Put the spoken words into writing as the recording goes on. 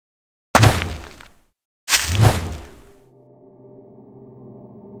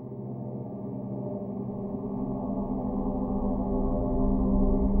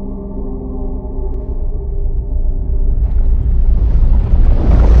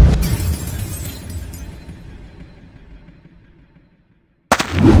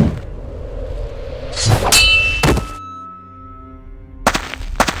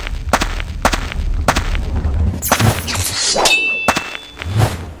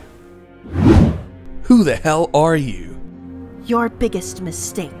Who the hell are you? Your biggest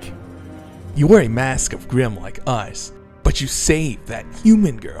mistake. You wear a mask of grim-like eyes, but you saved that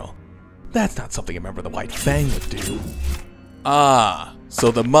human girl. That's not something a member of the White Fang would do. Ah,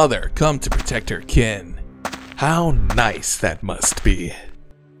 so the mother come to protect her kin. How nice that must be.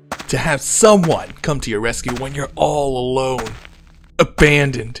 To have someone come to your rescue when you're all alone.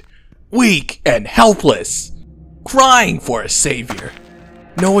 Abandoned, weak and helpless. Crying for a savior.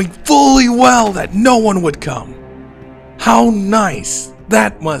 Knowing fully well that no one would come. How nice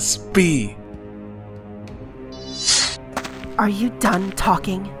that must be. Are you done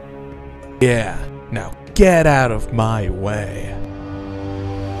talking? Yeah, now get out of my way.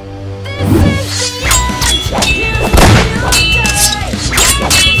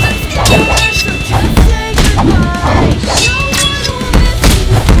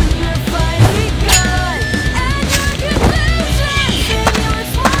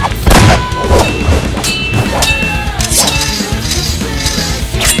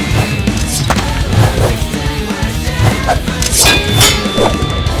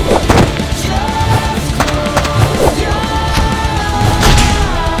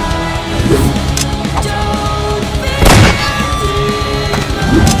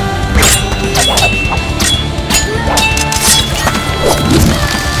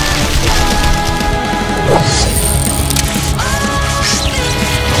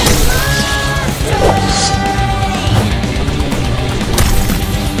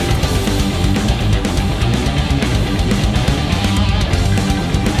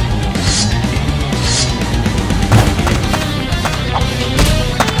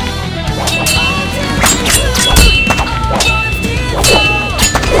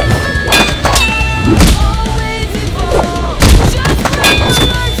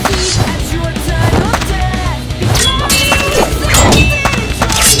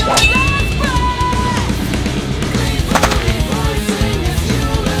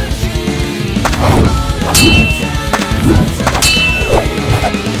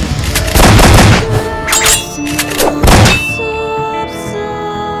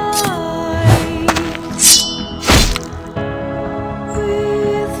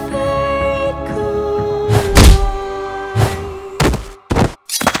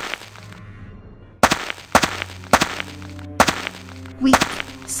 Weak,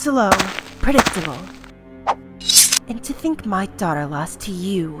 slow, predictable. And to think my daughter lost to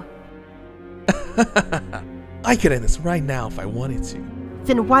you. I could end this right now if I wanted to.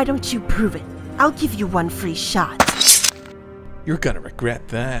 Then why don't you prove it? I'll give you one free shot. You're gonna regret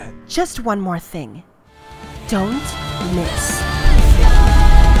that. Just one more thing. Don't miss.